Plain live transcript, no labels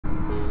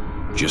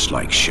Just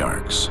like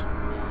sharks.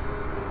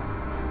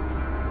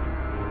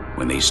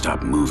 When they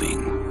stop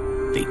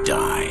moving, they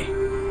die.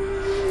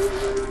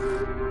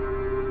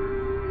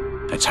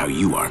 That's how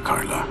you are,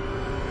 Carla.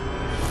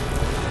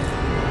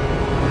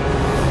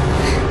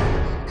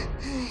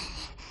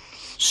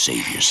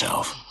 Save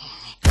yourself.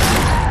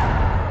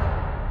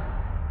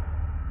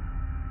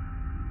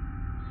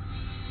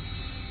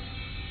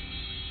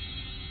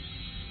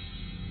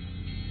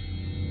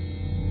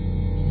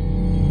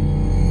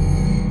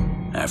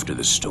 After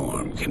the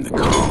storm came the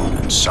calm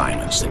and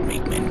silence that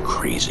make men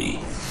crazy.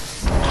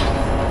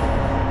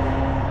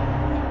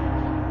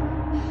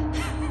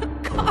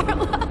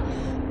 Carla!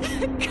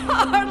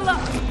 Carla!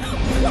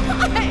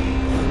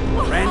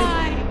 Why?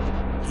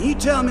 Randy? Can you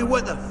tell me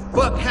what the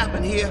fuck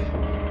happened here?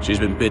 She's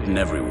been bitten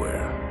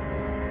everywhere.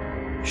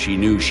 She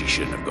knew she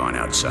shouldn't have gone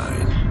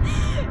outside.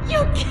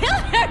 You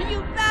killed her,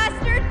 you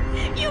bastard!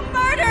 You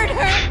murdered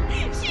her!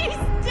 She's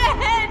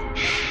dead!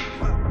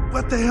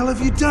 What the hell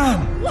have you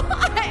done?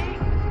 Why?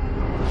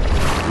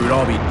 We would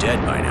all be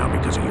dead by now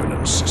because of your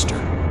little sister.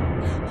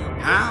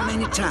 How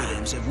many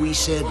times have we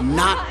said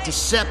not to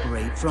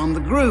separate from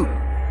the group?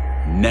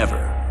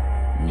 Never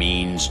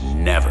means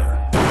never.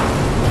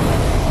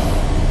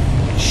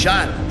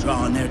 Shiloh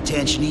drawing their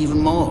attention even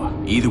more.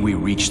 Either we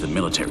reach the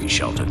military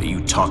shelter that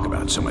you talk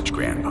about so much,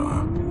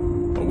 Grandpa,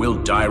 or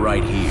we'll die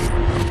right here.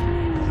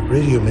 The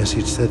radio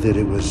message said that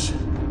it was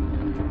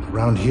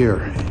around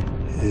here.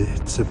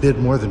 It's a bit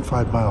more than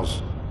 5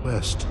 miles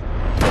west.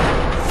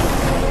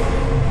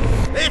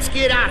 Let's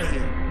get out of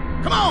here.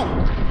 Come on!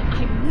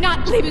 I'm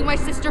not leaving my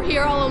sister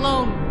here all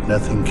alone.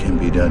 Nothing can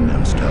be done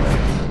now, Stella.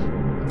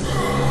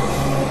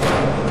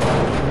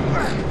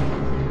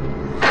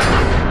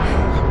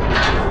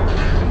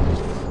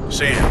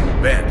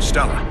 Sam, Ben,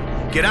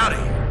 Stella, get out of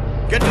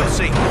here. Get to the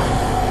sea.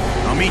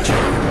 I'll meet you.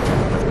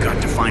 I've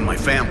got to find my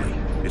family.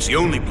 It's the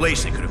only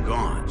place they could have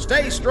gone.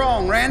 Stay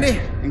strong, Randy,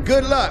 and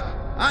good luck.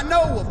 I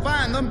know we'll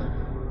find them.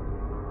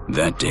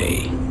 That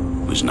day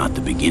was not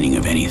the beginning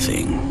of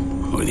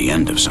anything, or the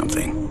end of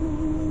something.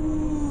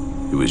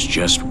 It was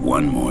just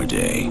one more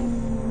day.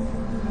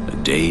 A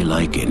day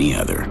like any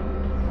other.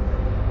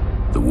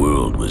 The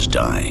world was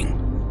dying,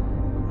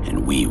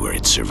 and we were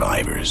its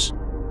survivors.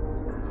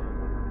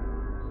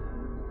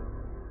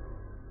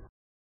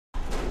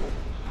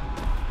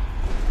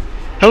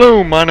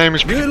 Hello, my name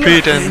is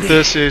Pete and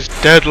this is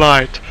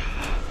DEADLIGHT.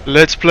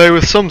 Let's play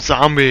with some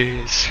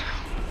zombies.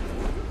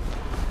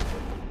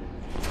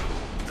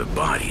 The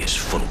body is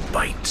full of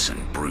bites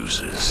and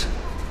bruises.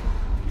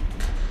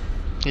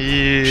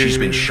 Yeah. She's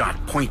been shot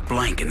point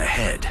blank in the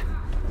head.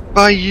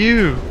 By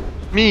you.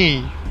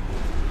 Me.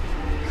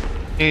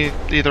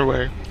 Either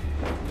way.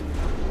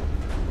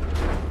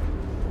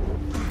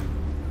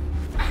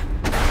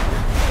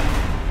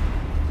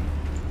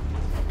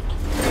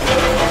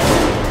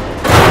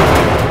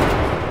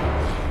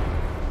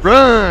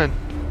 Run!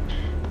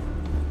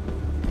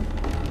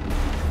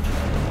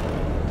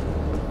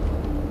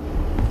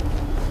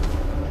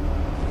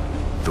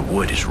 The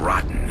wood is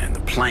rotten and the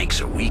planks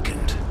are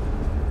weakened.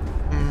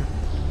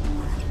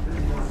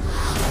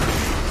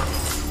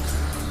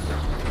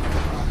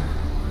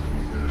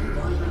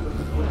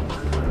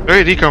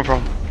 Where did he come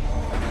from?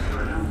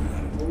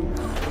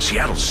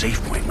 Seattle's safe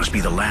point must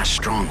be the last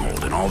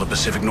stronghold in all the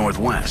Pacific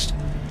Northwest.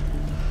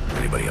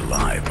 Anybody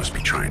alive must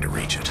be trying to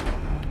reach it.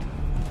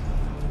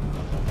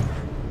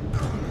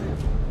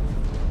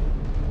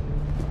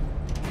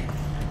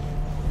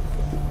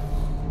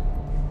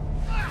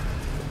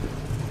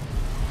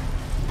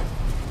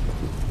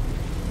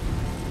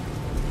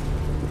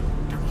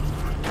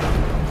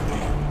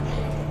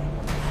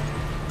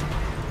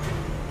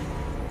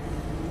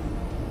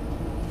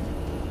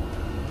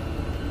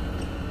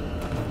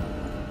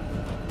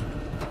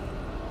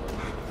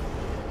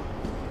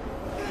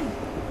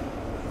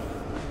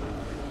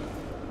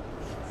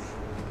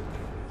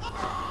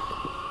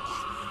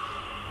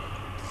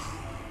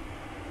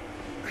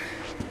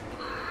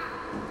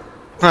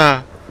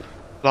 Huh.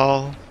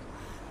 Lol.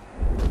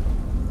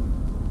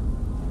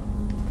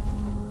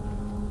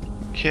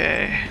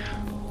 Okay.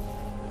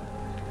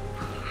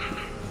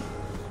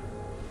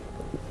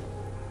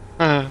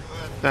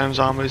 Damn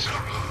zombies.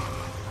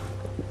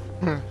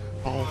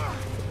 Lol.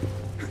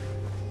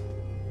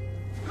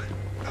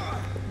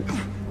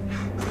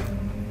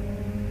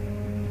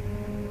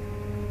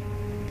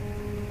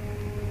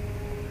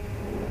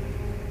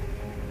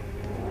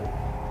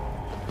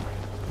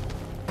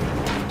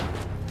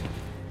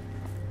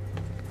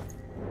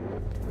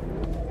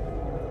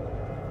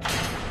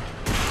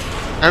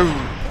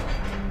 Oh.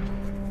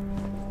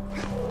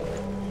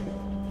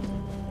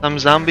 Some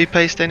zombie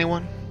paste,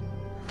 anyone?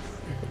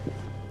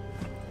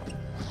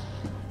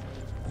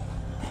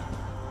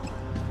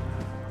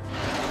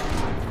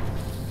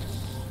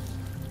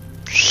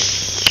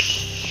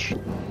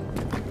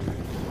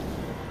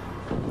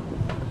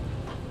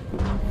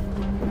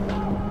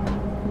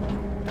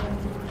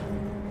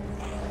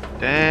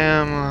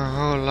 Damn, a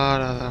whole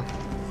lot of them.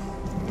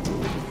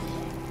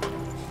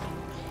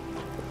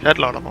 Got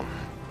a lot of them.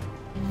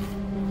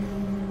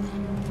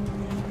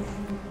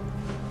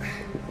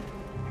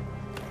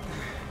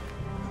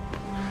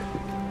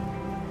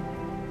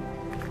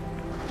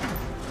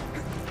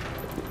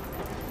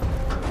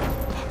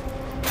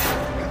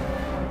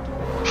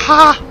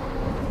 Ha!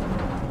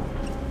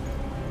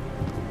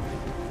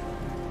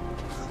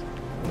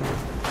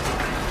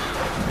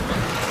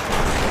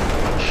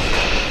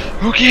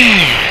 Okay.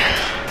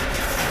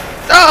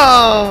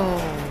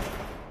 Oh!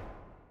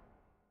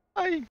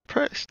 I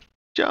pressed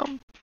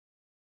jump.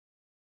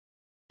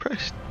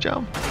 Press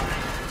jump.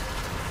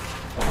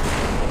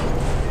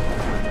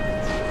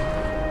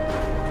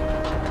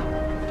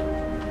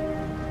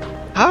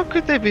 How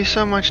could there be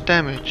so much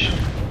damage?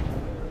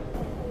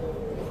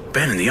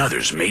 Ben and the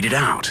others made it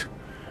out.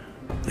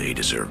 They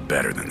deserve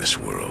better than this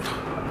world.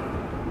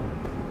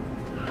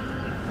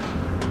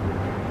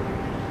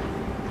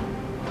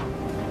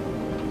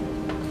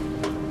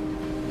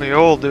 We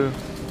all do.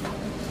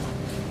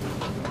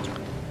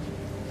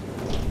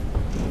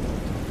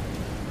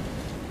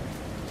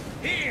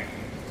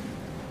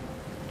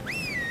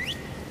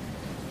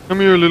 Come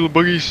here, little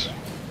buggies.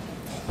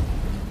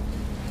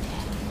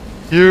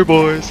 Here,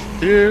 boys.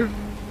 Here.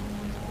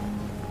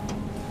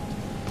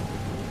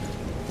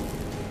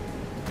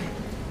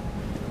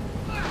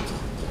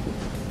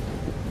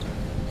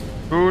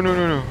 Oh, no,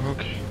 no, no.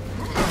 Okay.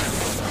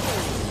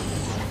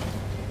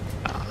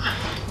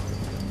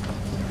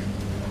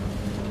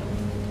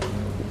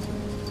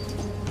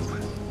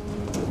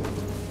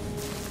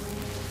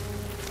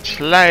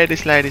 Slidey,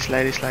 slidey,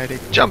 slidey,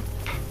 slidey. Jump!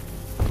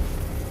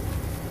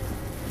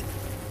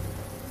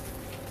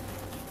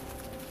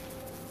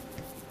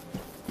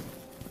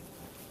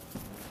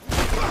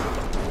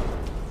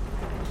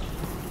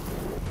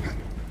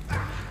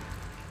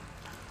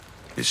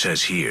 It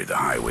says here the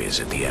highway is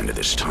at the end of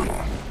this tunnel.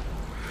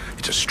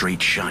 It's a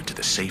straight shot to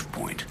the safe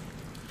point.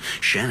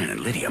 Shannon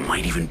and Lydia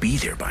might even be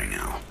there by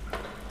now.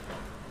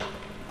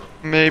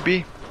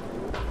 Maybe.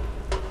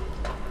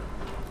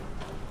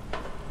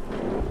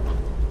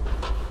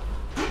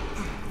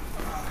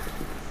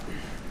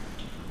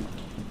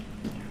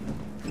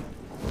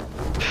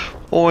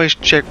 Always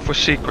check for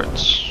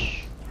secrets.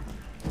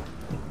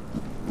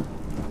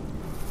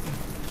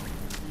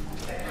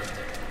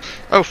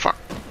 Oh fuck.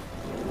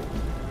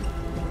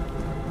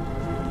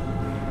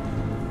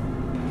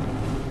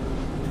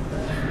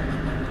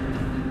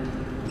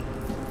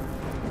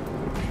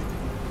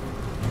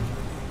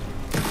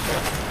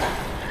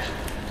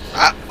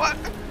 Ah, what?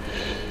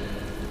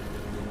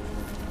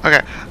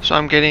 Okay, so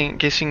I'm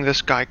guessing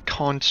this guy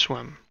can't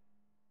swim.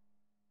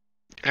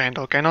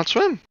 Randall cannot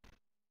swim.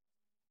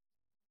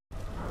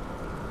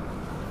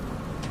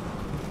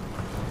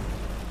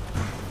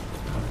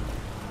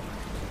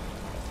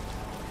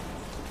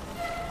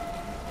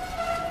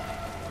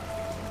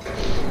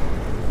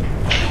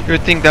 You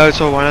would think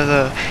those are one of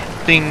the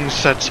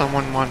things that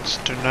someone wants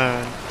to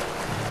learn.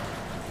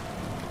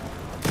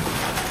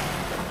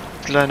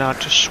 Learn how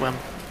to swim.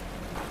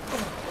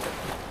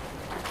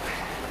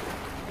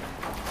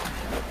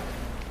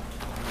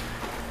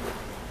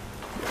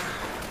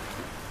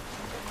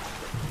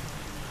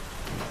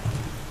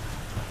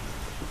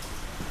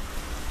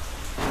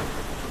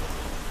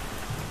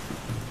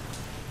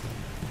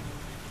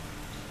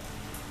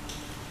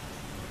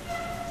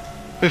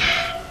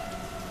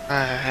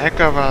 A heck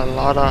of a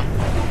lot of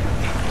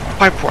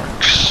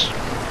pipeworks.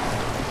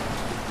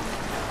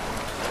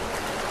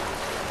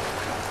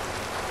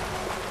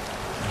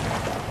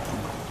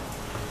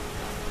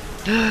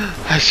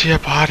 I see a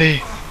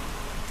body.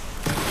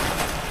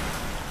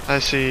 I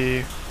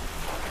see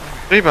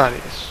 3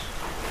 bodies.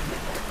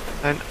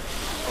 And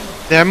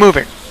they're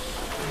moving.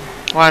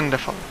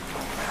 Wonderful.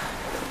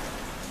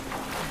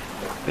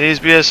 Please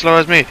be as slow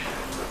as me.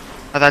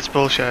 Oh, that's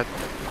bullshit.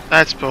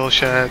 That's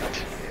bullshit.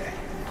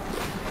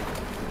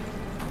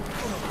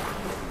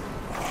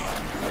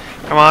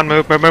 Come on,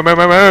 move, move, move, move,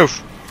 move,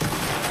 move!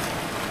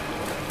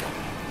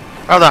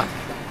 Well done.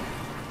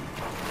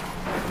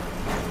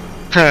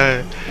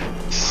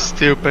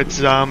 Stupid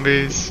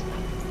zombies.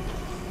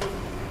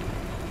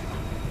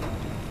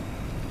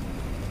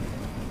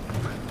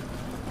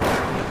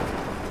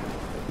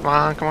 Come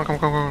on, come on, come on,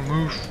 come on,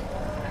 move.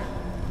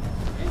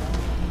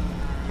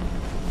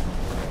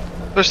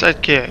 Push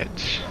that kid.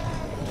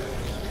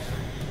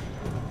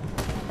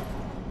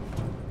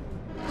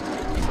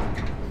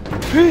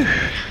 Whew.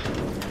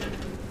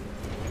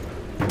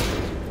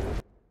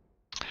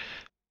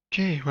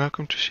 Okay,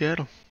 welcome to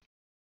Seattle.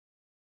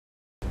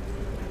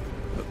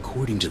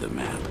 According to the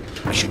map,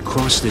 I should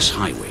cross this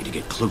highway to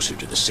get closer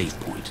to the safe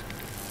point.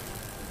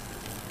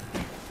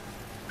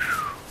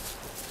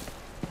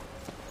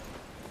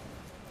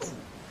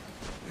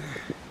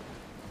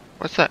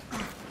 What's that?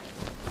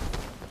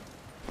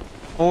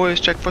 Always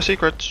check for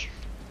secrets.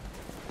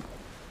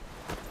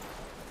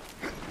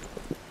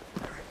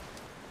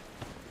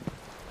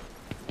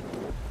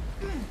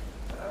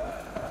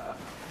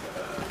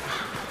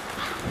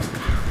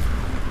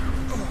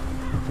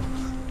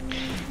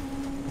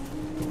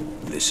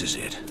 This is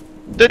it.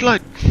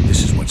 DEADLIGHT.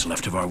 This is what's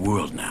left of our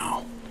world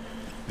now.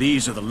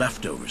 These are the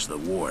leftovers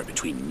of the war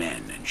between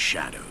men and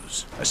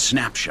shadows. A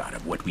snapshot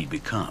of what we've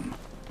become.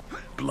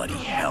 Bloody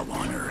hell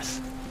on Earth.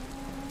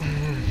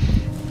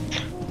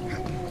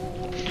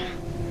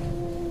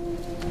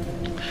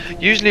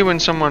 Usually when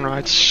someone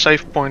writes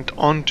save point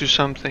onto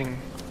something,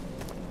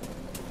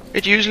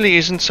 it usually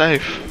isn't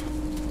safe.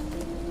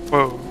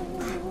 Whoa.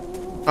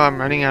 Oh, I'm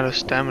running out of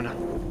stamina.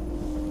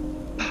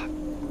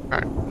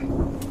 Right.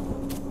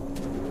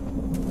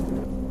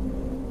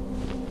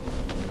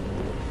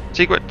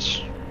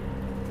 Secrets.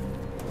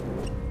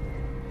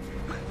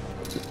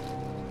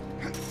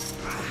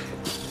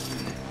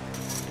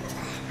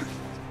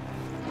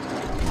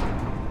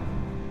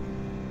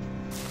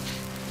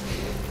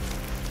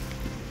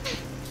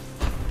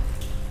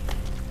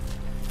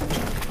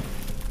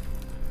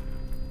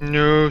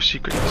 No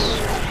secrets.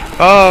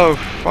 Oh,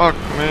 fuck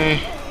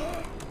me.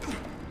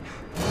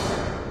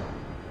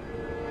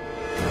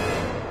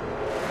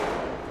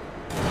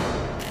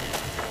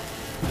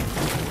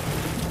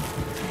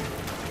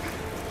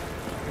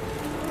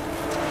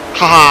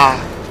 Haha.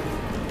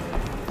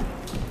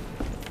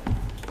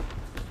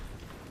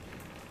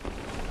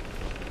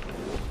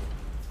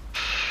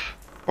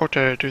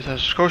 Order 2000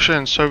 Scotia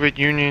and Soviet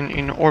Union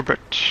in orbit.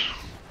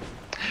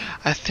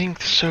 I think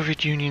the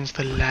Soviet Union's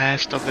the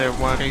last of their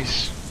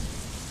worries.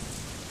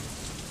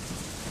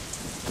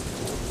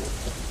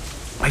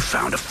 I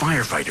found a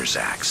firefighter's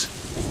axe.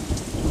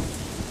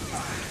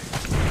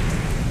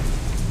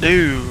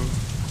 Ew.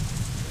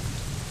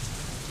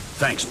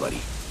 Thanks,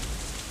 buddy.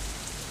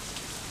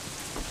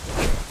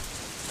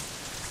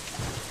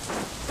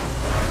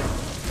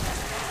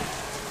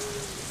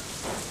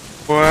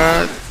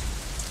 What?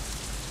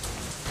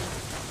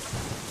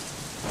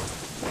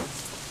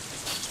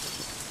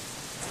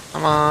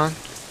 Come on.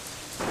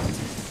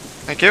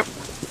 Thank you.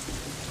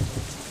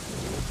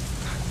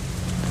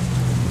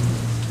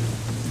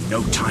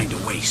 No time to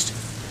waste.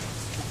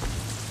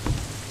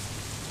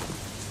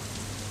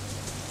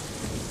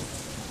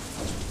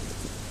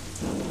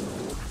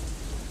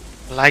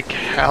 Like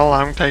hell,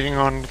 I'm taking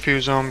on a few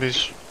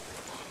zombies.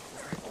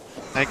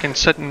 I can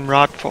sit and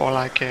rot for all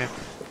I care.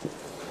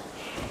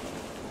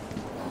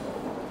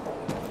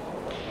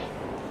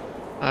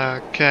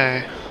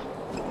 Okay.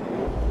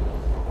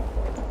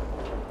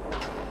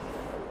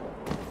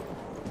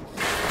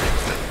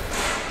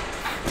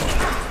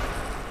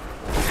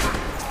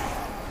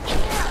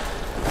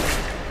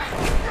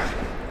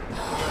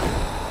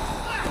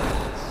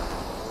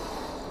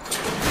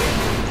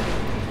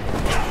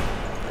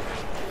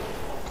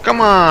 Come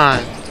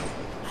on!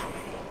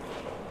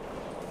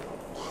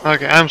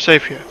 Okay, I'm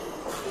safe here.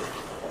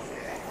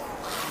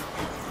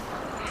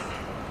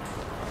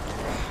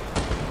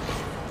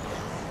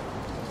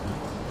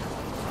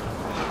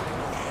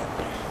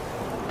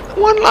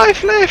 One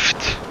life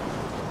left!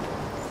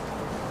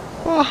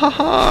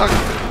 Fuck!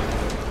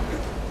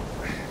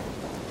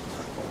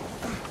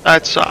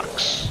 That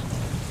sucks.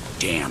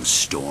 Damn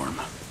storm.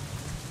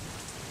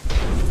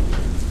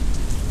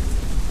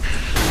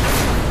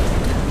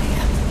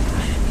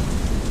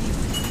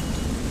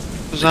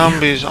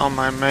 Zombies are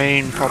my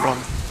main problem.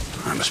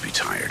 I must be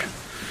tired.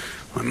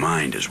 My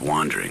mind is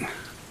wandering.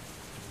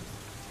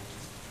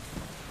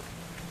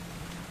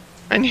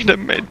 I need a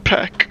med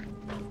pack.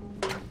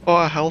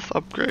 Or a health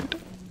upgrade.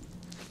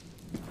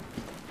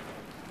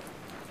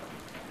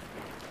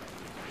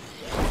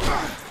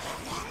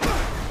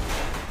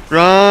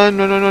 Run,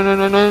 run, run, run,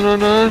 run, run, run,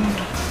 run.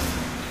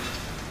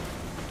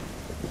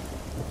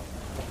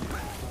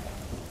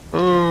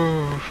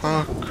 Oh,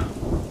 fuck.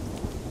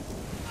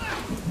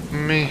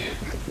 Me.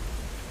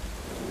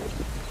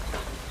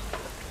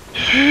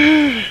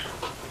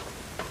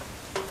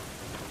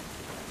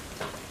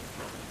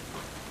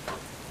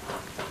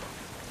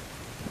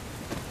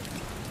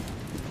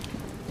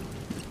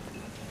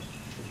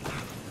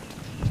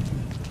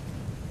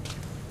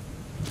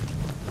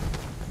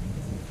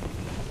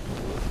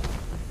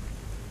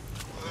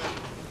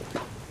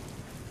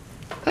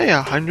 Hey,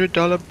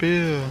 $100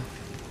 bill.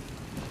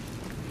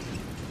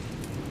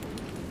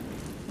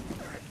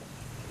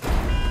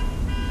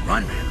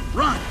 Run, man,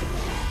 run!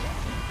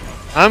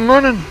 I'm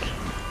running.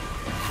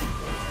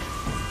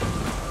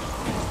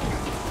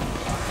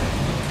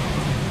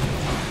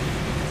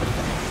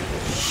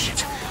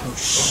 Shit. Oh,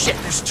 shit.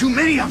 There's too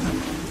many of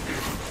them.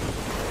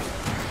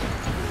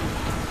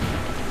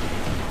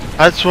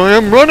 That's why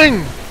I'm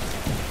running.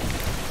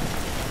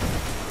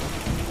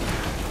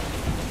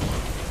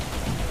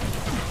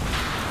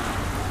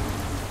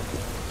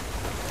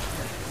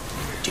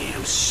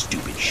 Damn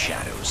stupid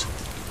shadows.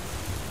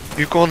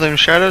 You call them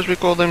shadows, we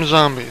call them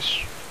zombies.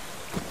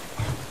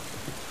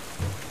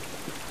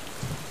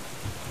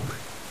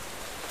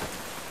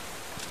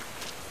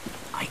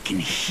 I can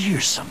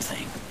hear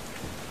something.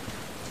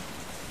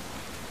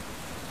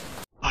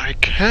 I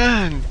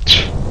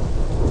can't.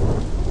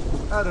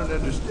 I don't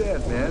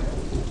understand, man.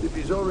 If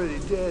he's already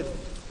dead,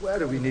 why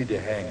do we need to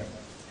hang him?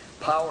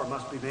 Power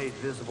must be made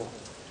visible.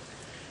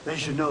 They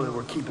should know that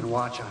we're keeping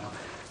watch on them.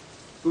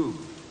 Who?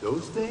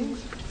 Those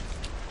things?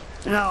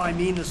 No, I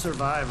mean the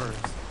survivors.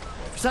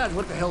 Besides,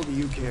 what the hell do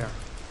you care?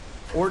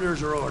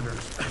 Orders are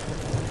orders.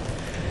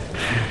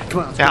 Come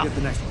on, let's go get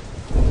the next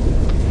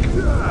one.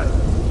 God!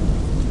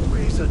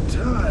 Weighs a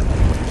ton.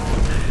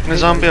 In a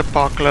zombie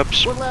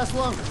apocalypse, What lasts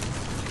longer?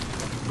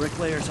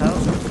 bricklayer's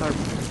house or a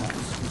carpenter's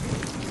house?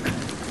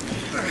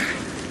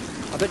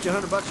 I bet you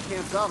 $100 you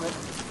can't solve it.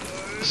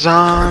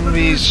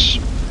 Zombies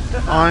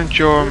aren't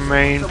your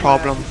main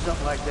problem.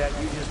 Something like that,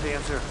 you just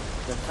answer,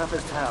 the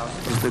toughest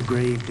house is the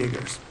grave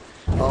diggers.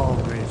 All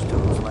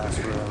gravestones last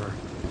forever.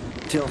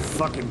 Till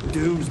fucking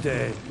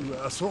doomsday. You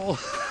asshole.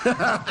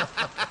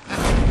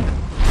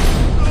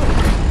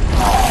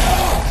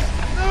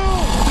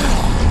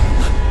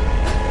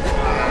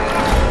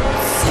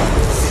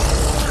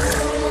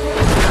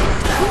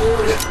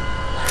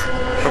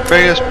 The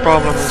biggest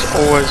problem is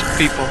always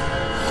people.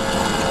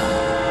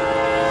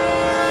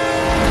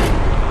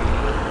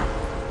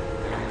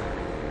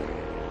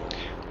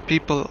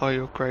 People are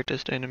your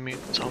greatest enemy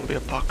in zombie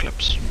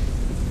apocalypse.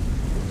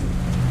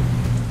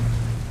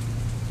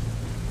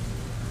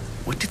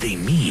 What did they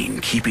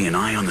mean, keeping an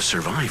eye on the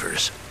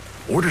survivors?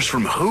 Orders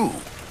from who?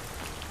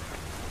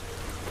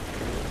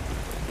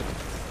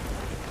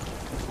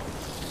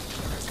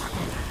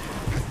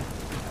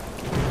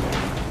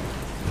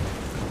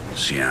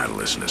 Seattle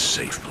isn't a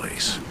safe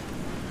place.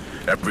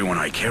 Everyone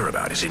I care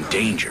about is in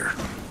danger.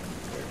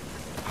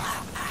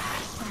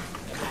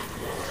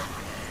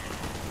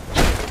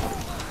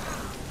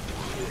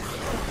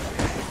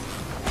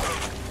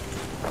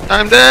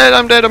 I'm dead,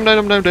 I'm dead, I'm dead,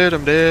 I'm dead, I'm dead,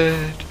 I'm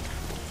dead.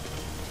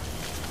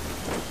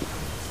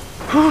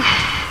 Whew.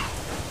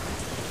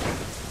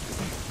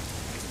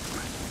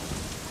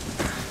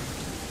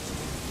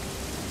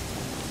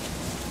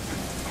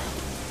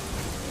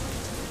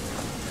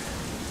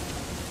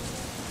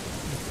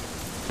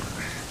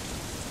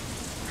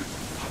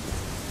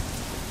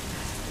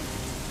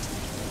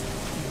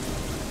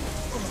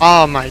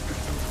 Oh my.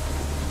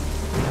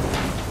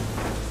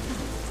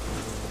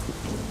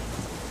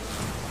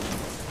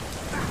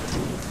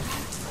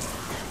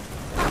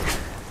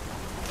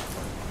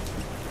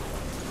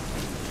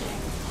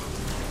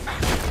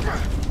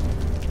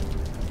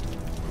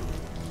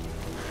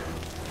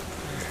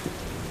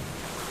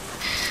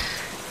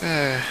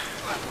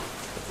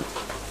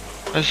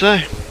 I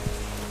say.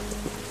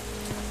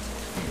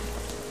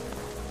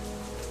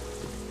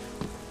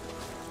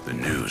 The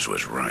news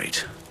was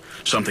right.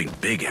 Something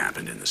big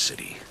happened in the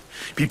city.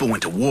 People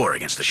went to war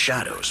against the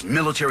shadows,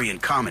 military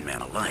and common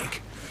man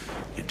alike.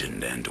 It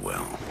didn't end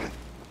well.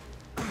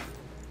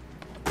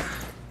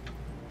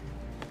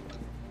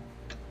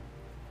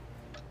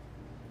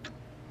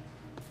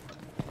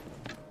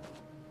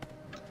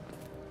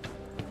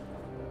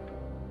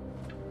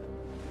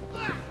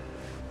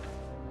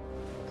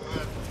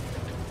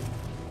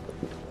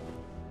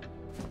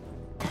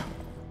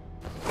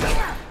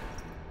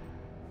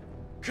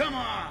 Come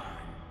on!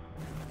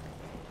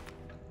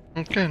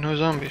 Okay, no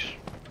zombies.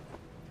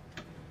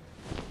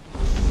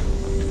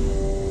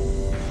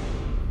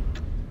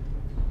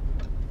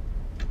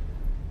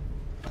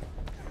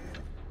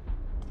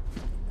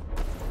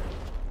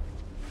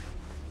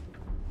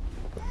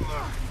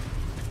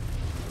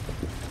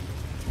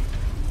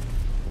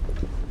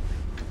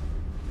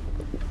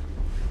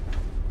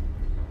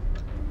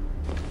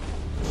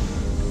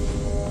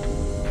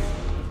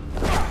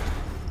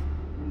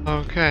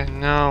 Okay,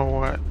 now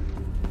what?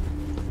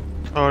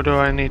 Or do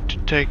I need to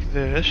take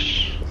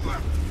this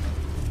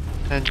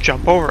and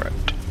jump over it?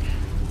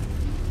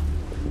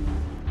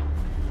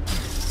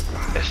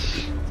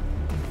 Yes.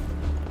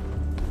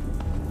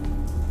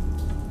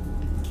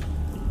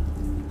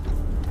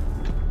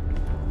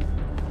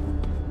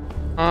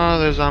 Oh,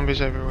 there's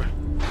zombies everywhere.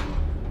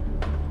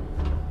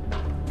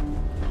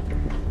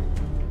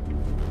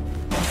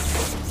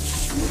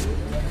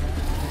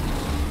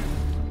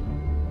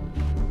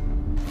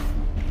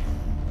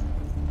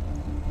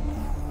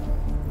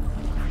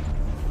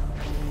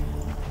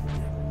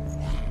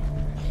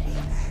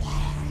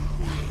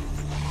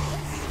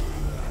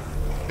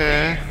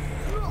 Okay.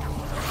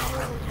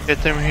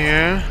 Get them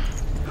here.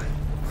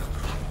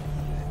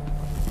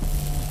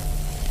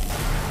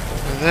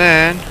 And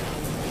then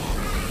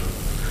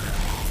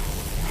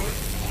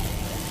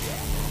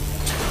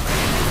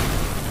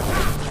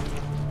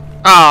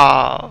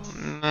oh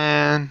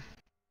man.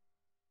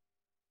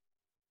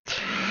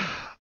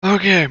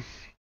 Okay.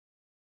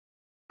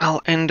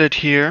 I'll end it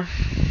here.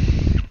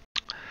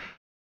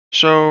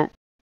 So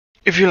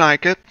if you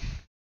like it,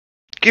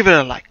 give it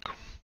a like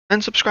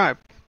and subscribe.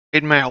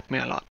 It may help me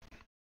a lot.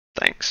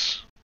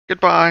 Thanks.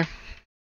 Goodbye.